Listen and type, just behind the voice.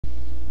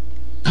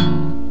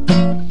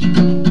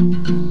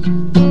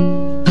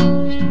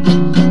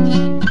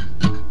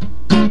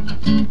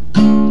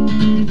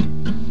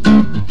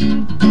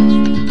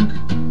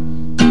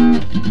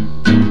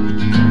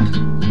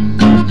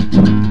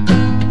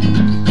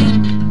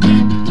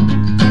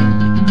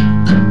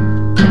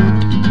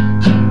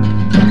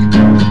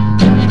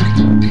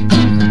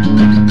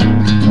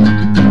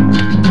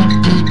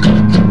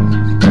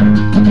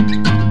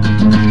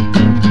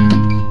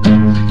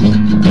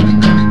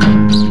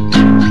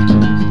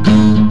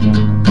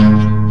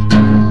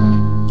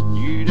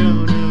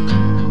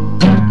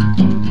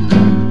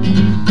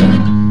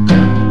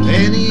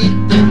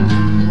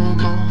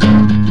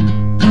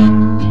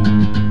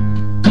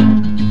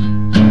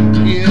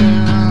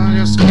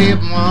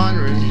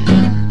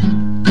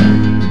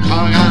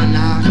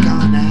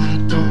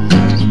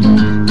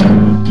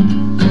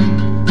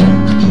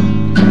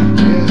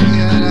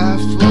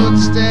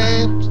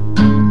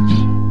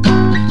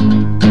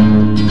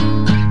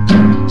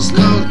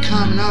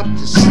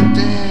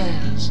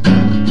stairs.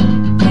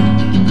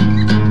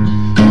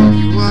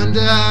 You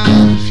wonder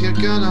if you're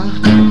gonna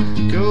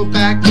go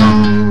back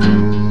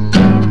on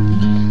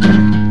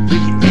the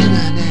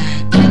internet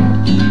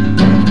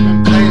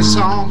and play a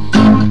song.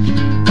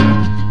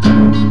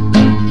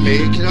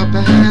 Make it up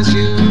as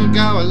you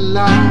go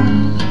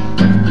along.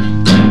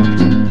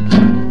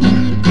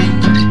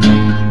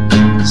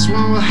 This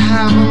one will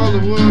have all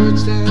the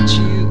words that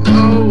you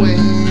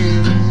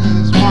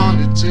always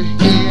wanted to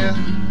hear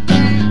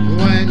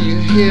when you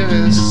hear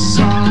a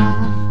song.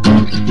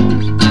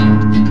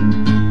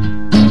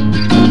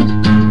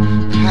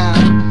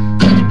 Have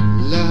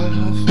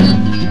love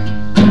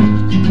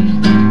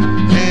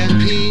and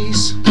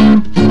peace.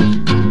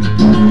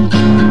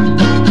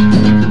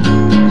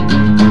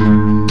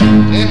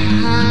 They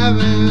have a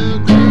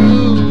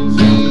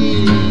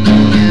groovy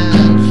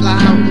and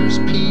flowers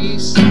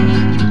piece.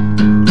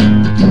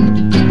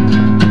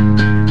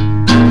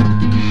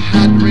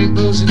 Had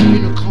rainbows and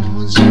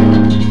unicorns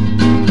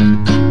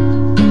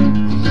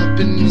up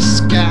in the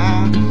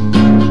sky.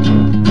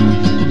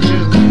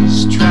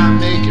 Just try and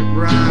make it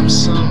rhyme.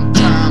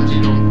 Sometimes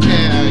you don't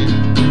care.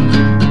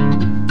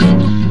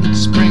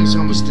 Spring's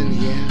almost in the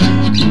air.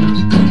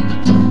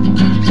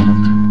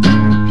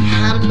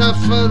 Had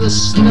enough of the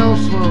snow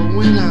for a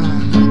winter,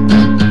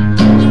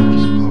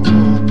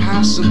 or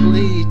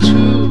possibly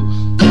two.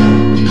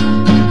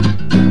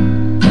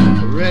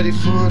 Ready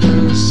for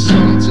the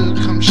summer.